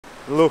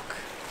Look,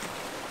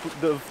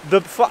 the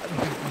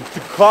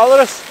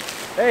colors.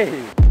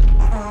 Hey.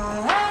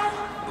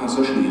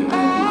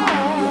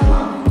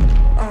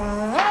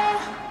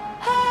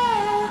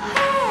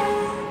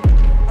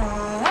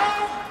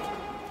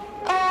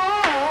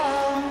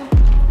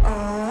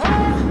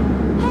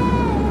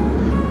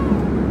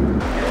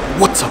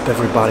 What's up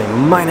everybody,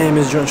 my name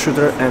is John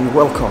Shooter and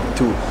welcome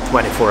to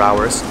 24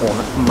 hours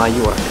on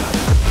Mallorca.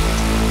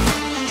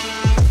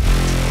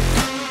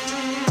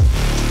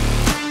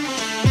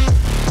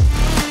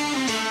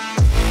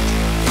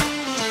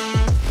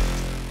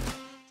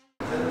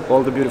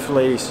 All the beautiful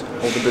ladies,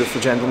 all the beautiful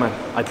gentlemen,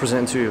 I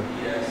present to you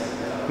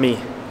me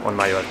on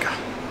Mallorca.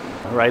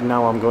 Right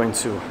now I'm going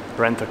to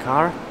rent a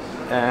car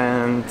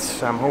and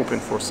I'm hoping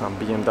for some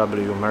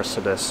BMW,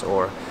 Mercedes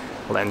or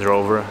Land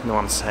Rover, know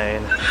what I'm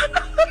saying?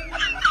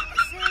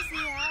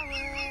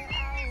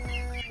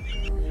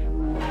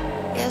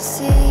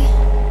 See,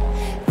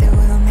 they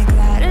will make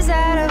ladders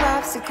out of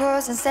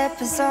obstacles and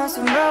stepping stones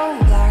from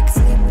roadblocks.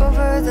 Sleep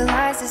over the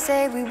lines to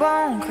say we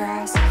won't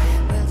cross.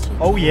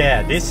 Oh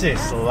yeah, this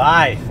is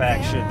life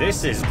actually.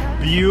 This is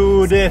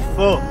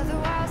beautiful.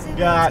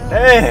 God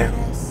damn.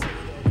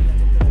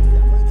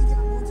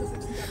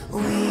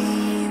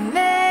 We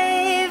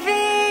may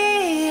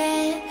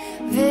be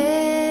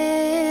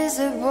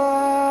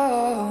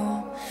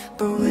invisible,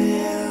 but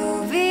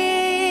we'll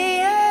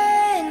be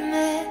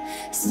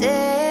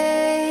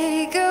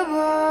unmistakable.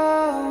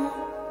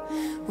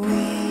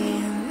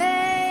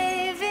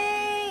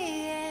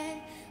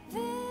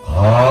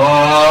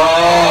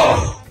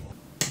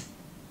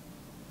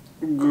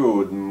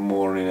 Good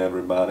morning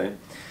everybody.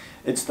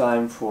 It's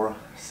time for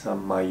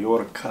some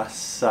Mallorca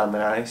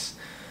sunrise.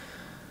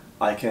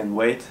 I can't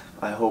wait.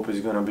 I hope it's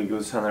gonna be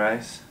good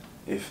sunrise.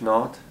 If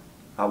not,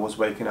 I was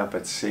waking up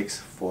at 6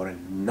 for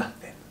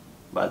nothing.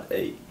 But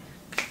hey,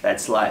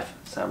 that's life.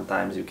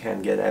 Sometimes you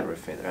can't get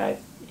everything, right?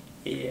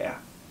 Yeah.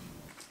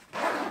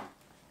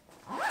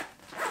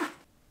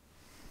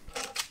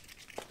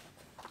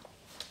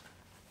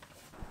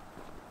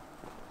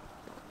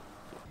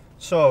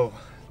 So,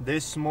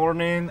 this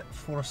morning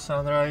for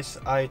sunrise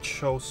I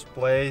chose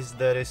place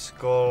that is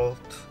called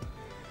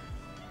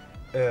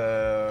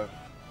wait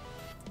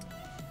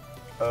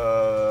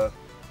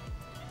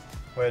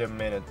a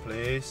minute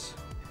please.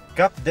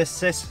 Cap de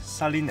Ses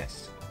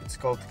Salines. It's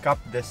called Cap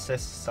de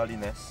Ses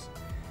Salines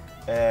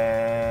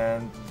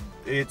and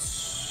it's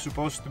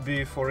supposed to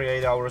be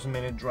 48 hours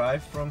minute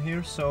drive from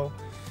here, so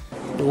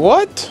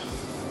what?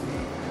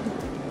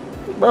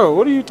 Bro,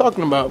 what are you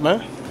talking about,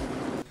 man?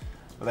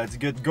 let's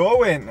get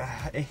going.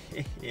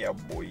 Yeah,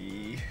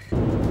 boy.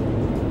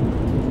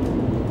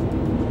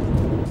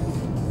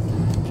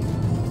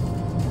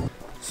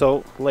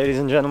 So, ladies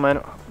and gentlemen,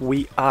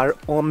 we are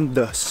on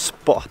the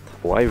spot.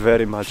 I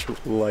very much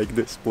like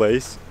this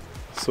place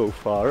so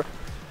far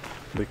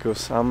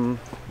because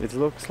it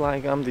looks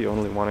like I'm the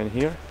only one in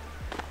here.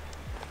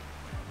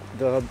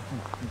 The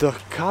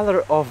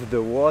color of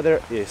the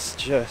water is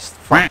just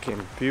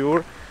fucking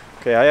pure.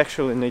 Okay, I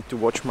actually need to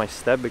watch my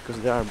step because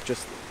there are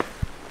just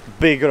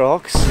big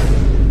rocks.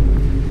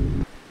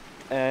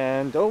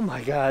 And oh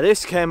my god,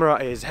 this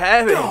camera is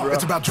heavy, bro.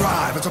 It's about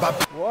drive, it's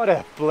about... What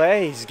a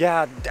place,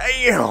 god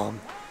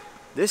damn!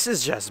 This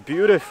is just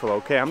beautiful.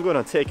 Okay, I'm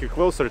gonna take you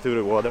closer to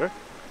the water.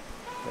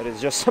 There is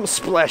just some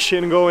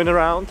splashing going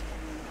around.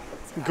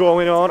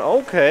 Going on.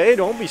 Okay,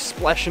 don't be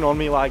splashing on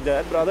me like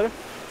that, brother.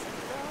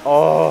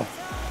 Oh,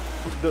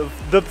 the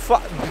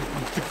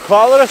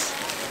colors.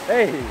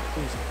 Hey,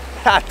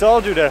 I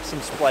told you there's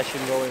some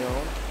splashing going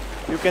on.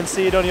 You can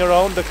see it on your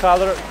own, the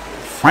color.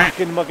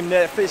 Fucking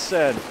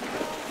magnificent.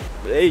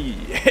 Hey,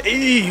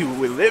 hey,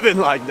 we're living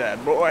like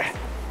that, boy.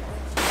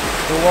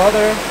 The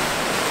water,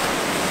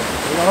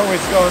 you know,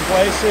 it's going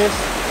places.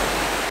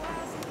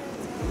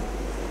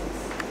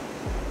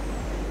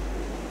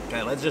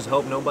 Okay, let's just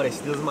hope nobody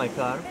steals my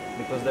car,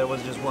 because there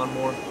was just one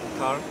more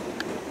car.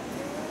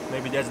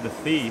 Maybe that's the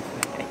thief.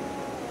 I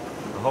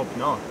hope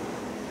not.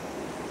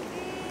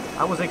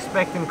 I was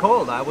expecting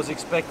cold. I was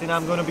expecting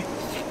I'm gonna be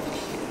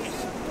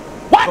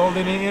cold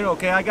in here.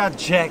 Okay, I got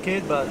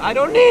jacket, but I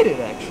don't need it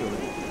actually.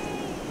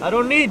 I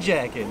don't need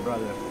jacket,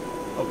 brother.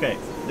 Okay,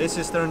 this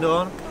is turned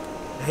on.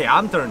 Hey,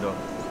 I'm turned on.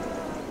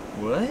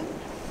 What?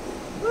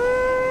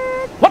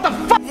 What the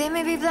fuck? They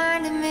may be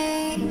blind to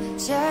me,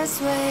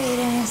 just wait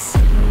and see.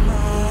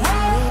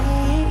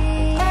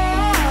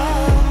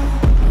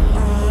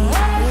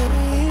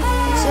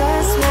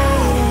 Just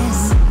wait and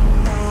see.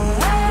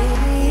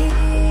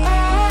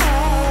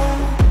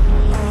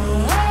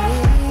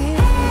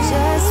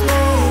 Just wait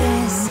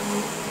and see.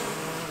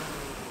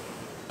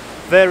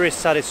 Very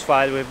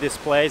satisfied with this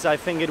place. I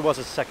think it was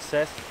a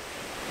success.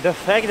 The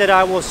fact that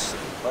I was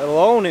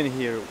alone in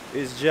here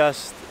is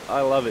just,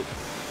 I love it.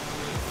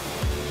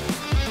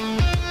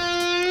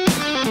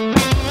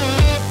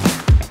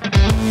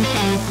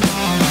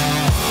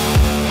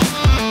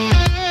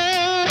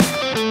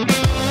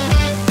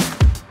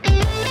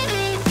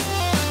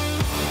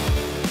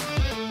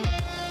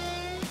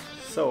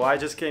 So I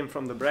just came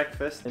from the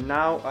breakfast and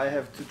now I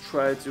have to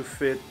try to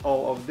fit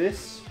all of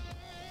this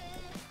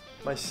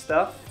my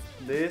stuff,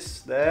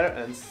 this, there,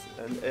 and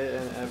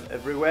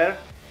everywhere,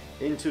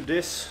 into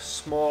this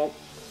small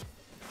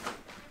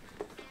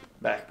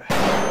backpack.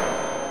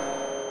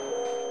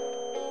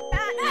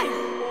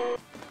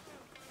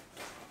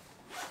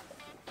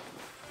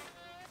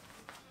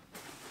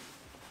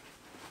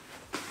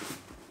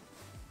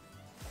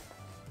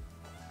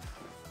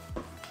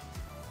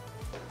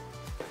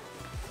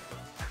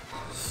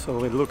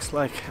 So it looks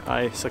like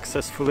I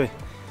successfully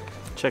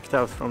checked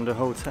out from the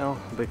hotel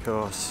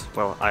because,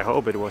 well, I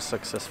hope it was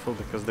successful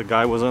because the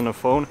guy was on the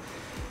phone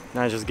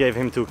and I just gave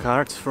him 2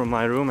 cards from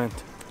my room and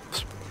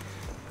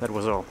that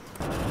was all.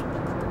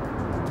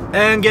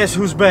 And guess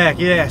who's back?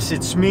 Yes,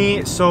 it's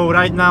me. So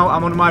right now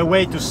I'm on my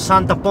way to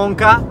Santa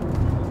Ponca.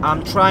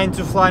 I'm trying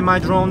to fly my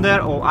drone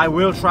there, or I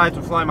will try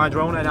to fly my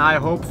drone, and I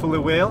hopefully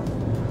will.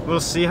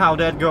 We'll see how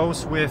that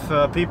goes with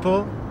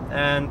people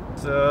and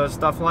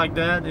stuff like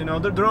that. You know,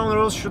 the drone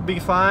rules should be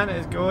fine.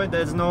 It's good.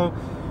 There's no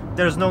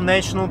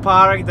national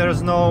park.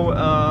 There's no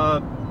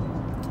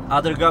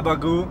other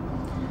gabagoo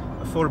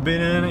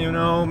forbidden, you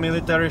know,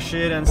 military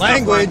shit and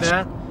stuff like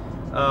that.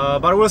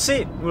 But we'll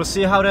see. We'll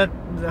see how that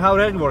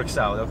works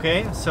out.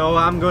 Okay. So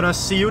I'm gonna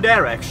see you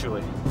there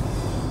actually.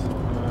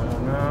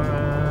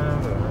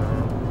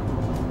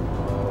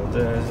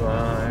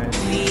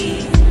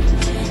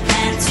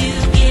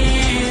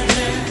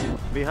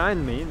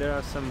 Behind me there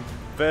are some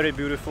very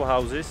beautiful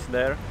houses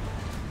there,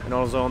 and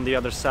also on the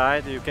other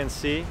side you can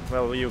see,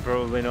 well, you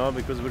probably know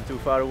because we're too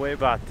far away,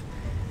 but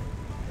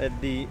at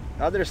the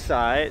other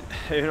side,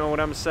 you know what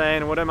I'm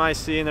saying, what am I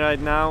seeing right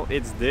now?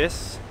 It's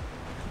this,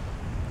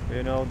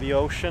 you know, the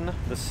ocean,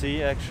 the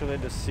sea, actually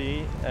the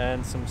sea,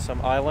 and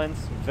some islands.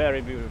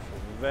 Very beautiful,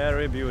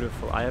 very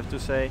beautiful. I have to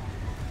say,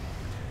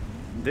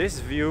 this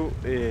view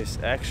is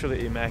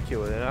actually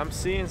immaculate, and I'm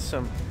seeing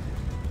some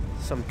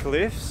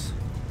cliffs.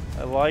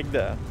 I like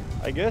that.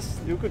 I guess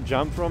you could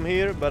jump from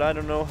here, but I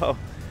don't know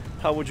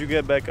how would you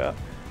get back up.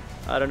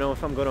 I don't know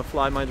if I'm gonna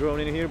fly my drone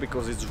in here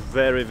because it's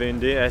very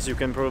windy, as you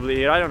can probably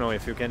hear. I don't know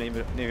if you can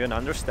even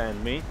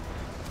understand me.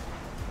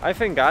 I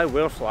think I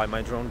will fly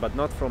my drone, but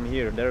not from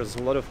here. There's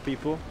a lot of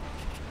people,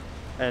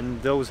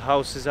 and those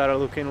houses are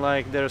looking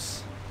like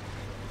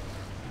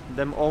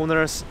them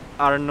owners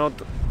are not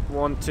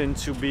wanting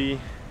to be,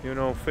 you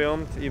know,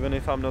 filmed, even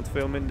if I'm not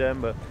filming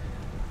them, but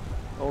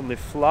only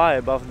fly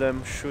above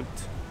them should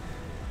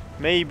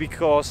maybe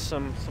cause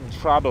some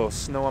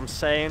troubles, know what I'm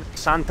saying?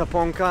 Santa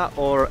Ponca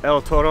or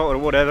El Toro or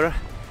whatever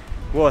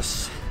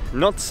was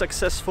not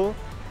successful.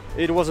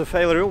 It was a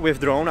failure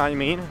with drone, I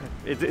mean.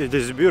 It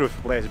is a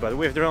beautiful place, but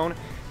with drone,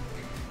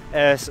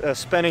 as a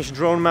Spanish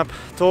drone map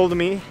told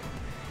me,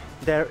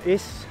 there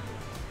is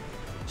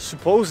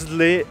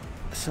supposedly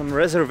some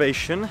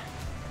reservation.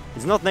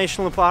 It's not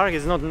national park,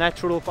 it's not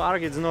natural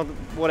park, it's not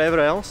whatever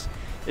else.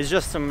 It's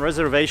just some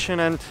reservation,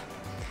 and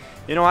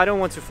you know, I don't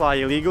want to fly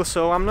illegal,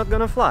 so I'm not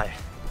gonna fly.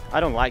 I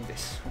don't like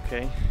this,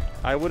 okay?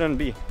 I wouldn't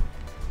be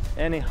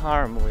any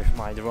harm with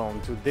my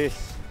drone to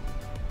this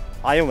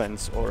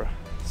islands or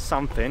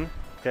something.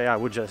 Okay, I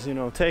would just, you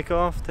know, take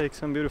off, take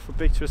some beautiful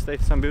pictures,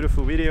 take some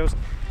beautiful videos.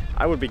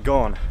 I would be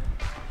gone.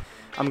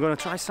 I'm gonna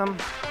try some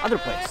other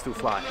place to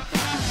fly.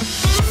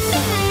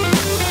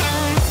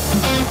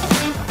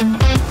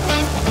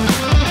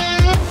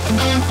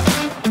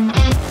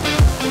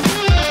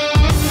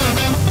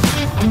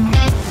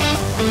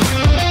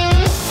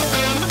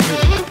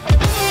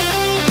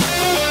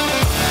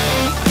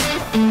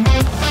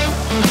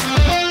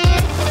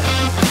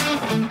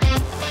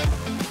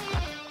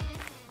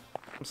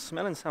 I'm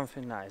smelling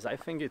something nice. I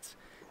think it's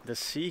the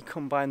sea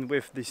combined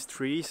with these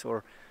trees,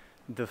 or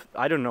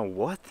I don't know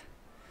what,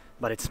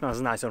 but it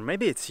smells nice. Or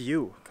maybe it's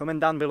you. Comment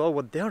down below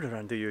what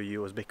deodorant do you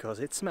use, because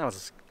it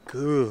smells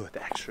good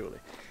actually.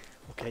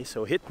 Okay,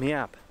 so hit me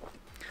up.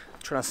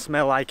 I'm trying to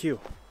smell like you.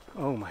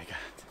 Oh my god.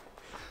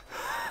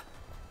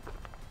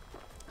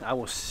 I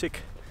was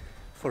sick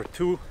for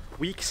 2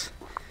 weeks.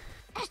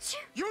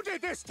 You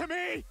did this to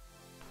me!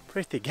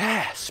 Pretty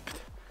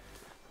gasped.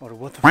 Or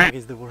what the fuck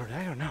is the word?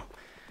 I don't know.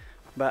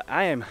 But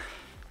I am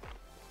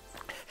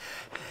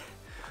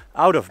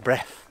out of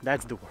breath.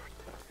 That's the word.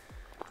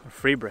 Or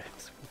free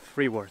breaths.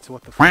 3 words.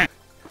 What the fuck?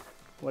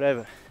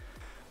 Whatever.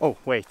 Oh,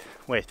 wait.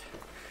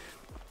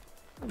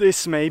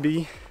 This may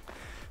be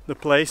the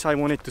place I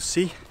wanted to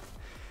see,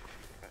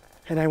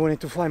 and I wanted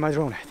to fly my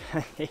drone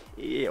at.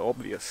 Yeah,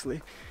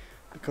 obviously,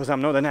 because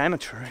I'm not an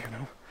amateur, you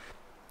know.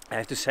 I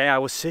have to say I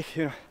was sick,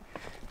 you know.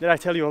 Did I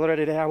tell you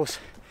already that I was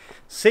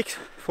sick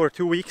for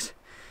 2 weeks?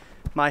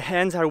 My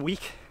hands are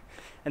weak,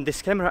 and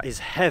this camera is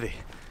heavy.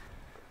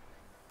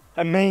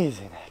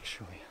 Amazing,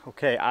 actually.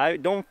 Okay, I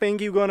don't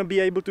think you're gonna be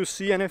able to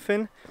see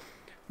anything,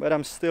 but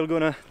I'm still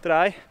gonna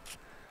try.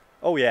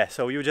 Oh yeah,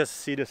 so you just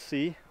see the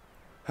sea.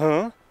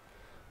 Huh?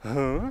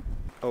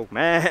 Oh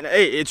man,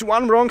 hey, it's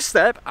one wrong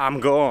step, I'm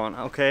gone.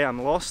 Okay,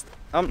 I'm lost.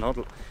 I'm not,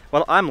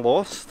 well, I'm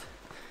lost,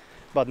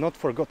 but not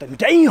forgotten.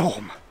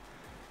 Damn!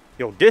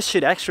 Yo, this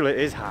shit actually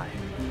is high.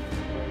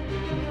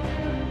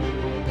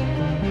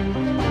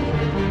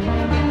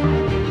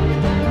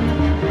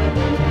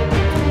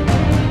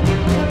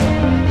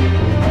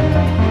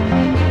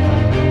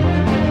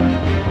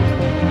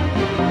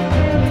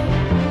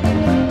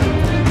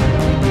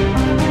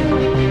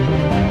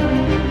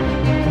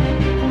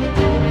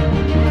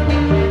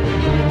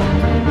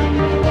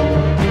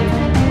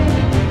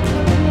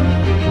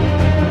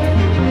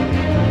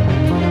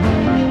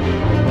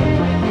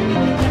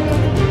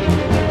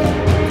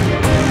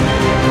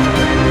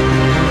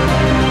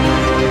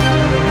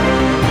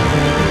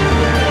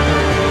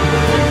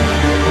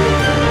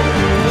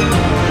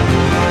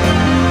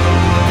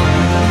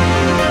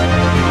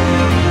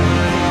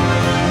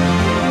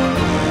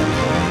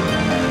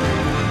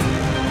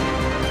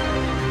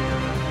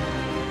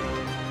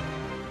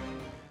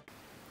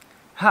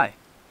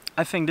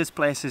 I think this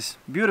place is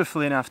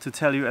beautiful enough to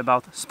tell you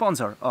about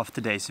sponsor of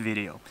today's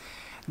video.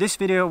 This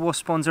video was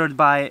sponsored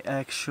by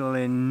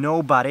actually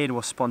nobody, it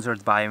was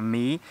sponsored by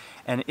me,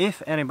 and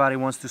if anybody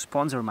wants to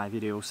sponsor my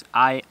videos,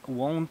 I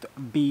won't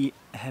be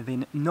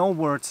having no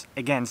words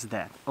against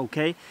that,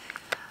 okay?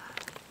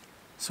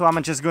 So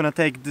I'm just gonna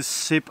take the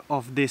sip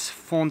of this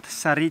Font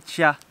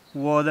Sariccia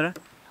water.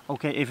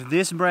 Okay, if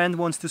this brand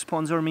wants to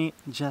sponsor me,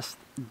 just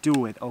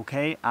do it,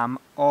 okay? I'm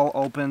all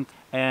open,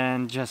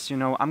 and just, you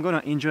know, I'm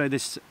gonna enjoy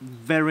this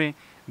very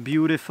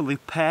beautifully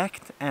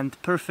packed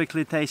and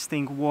perfectly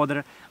tasting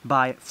water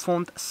by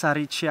Font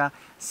Sariccia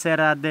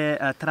Serra de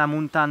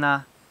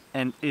Tramuntana,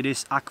 and it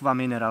is aqua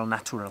mineral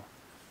natural.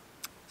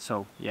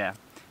 So yeah,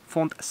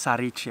 Font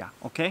Sariccia,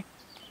 okay?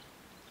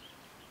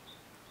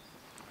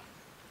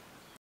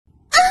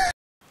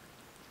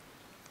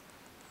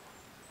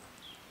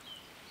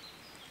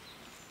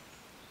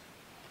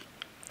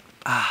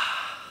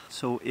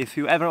 So if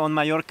you ever on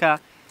Mallorca,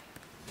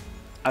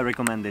 I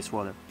recommend this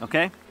water,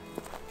 okay?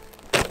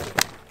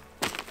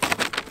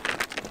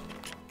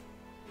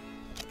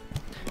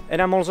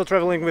 And I'm also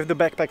traveling with the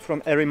backpack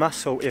from Erima,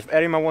 so if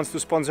Erima wants to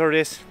sponsor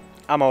this,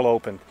 I'm all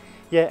open.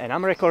 Yeah, and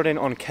I'm recording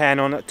on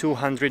Canon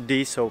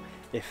 200D, so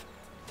if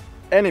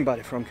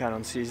anybody from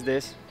Canon sees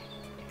this,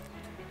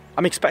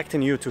 I'm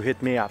expecting you to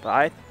hit me up,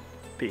 alright?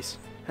 Peace.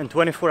 And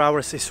 24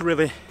 hours is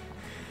really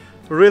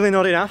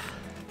not enough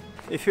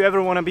if you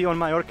ever want to be on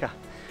Mallorca.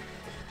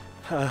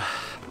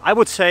 I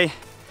would say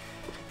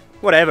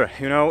whatever,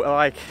 you know,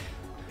 like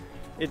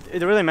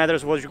it really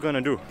matters what you're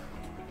gonna do.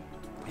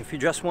 If you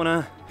just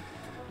wanna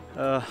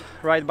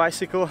ride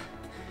bicycle,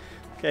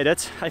 okay,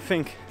 that's I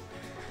think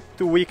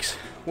 2 weeks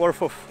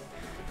worth of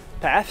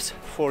paths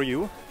for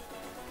you.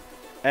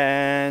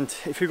 And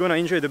if you're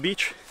gonna enjoy the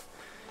beach,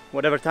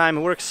 whatever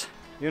time works,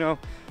 you know,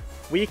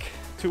 week,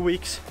 2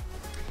 weeks,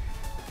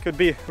 could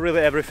be really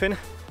everything.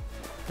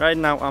 Right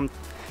now I'm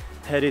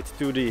headed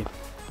to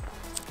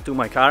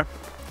my car.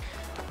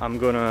 I'm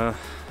gonna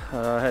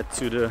head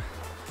to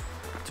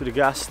the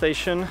gas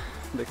station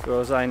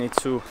because I need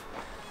to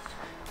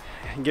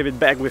give it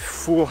back with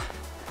full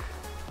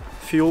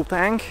fuel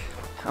tank.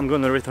 I'm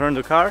gonna return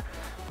the car,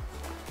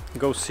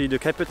 go see the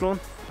capital,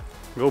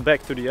 go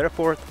back to the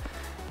airport,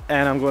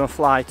 and I'm gonna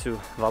fly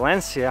to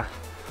Valencia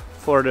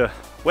for the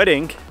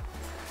wedding.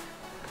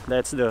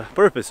 That's the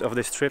purpose of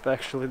this trip,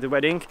 actually, the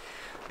wedding.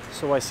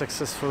 So I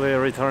successfully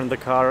returned the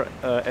car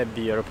at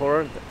the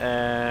airport,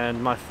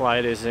 and my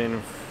flight is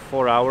in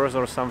 4 hours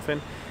or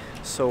something.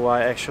 So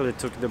I actually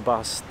took the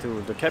bus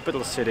to the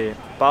capital city,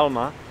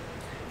 Palma.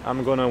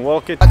 I'm gonna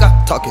walk it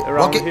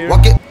around here,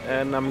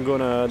 and I'm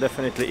gonna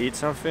definitely eat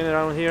something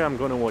around here. I'm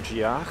gonna watch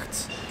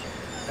yachts,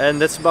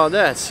 and that's about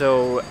that.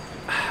 So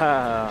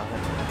well,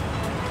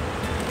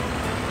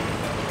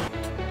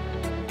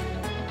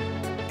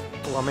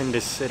 I'm in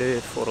this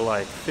city for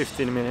like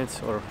 15 minutes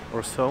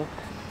or so,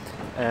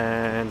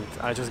 and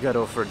I just got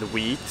offered the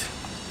weed.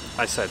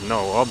 I said no,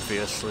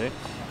 obviously.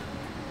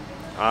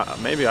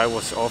 Maybe I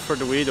was offered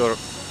the weed, or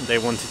they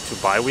wanted to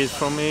buy weed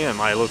from me. Am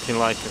I looking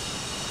like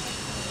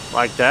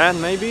that?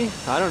 Maybe,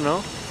 I don't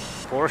know.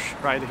 Porsche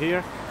right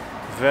here,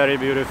 very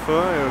beautiful.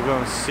 You're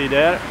gonna see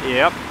that.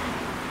 Yep,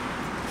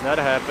 that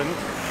happened.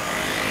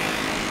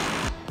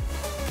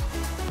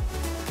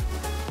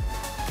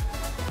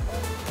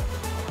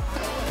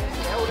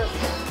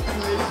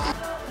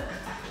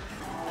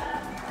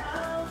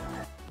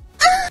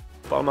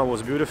 Palma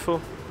was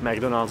beautiful,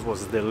 McDonald's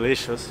was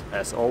delicious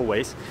as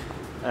always,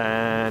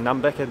 and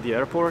I'm back at the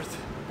airport.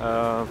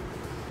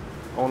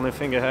 Only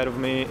thing ahead of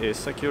me is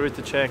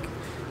security check,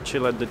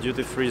 chill at the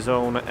duty-free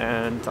zone,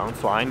 and I'm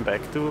flying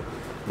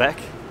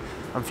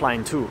I'm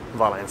flying to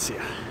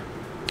Valencia.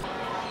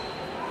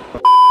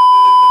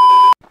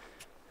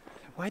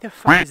 Why the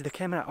fuck is the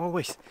camera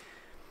always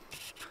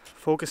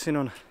focusing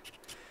on...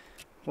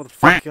 What the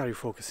fuck are you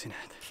focusing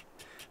at?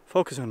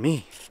 Focus on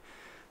me.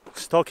 I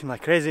was talking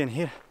like crazy in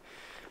here,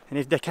 and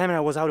if the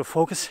camera was out of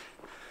focus,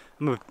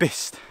 I'm a bit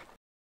pissed.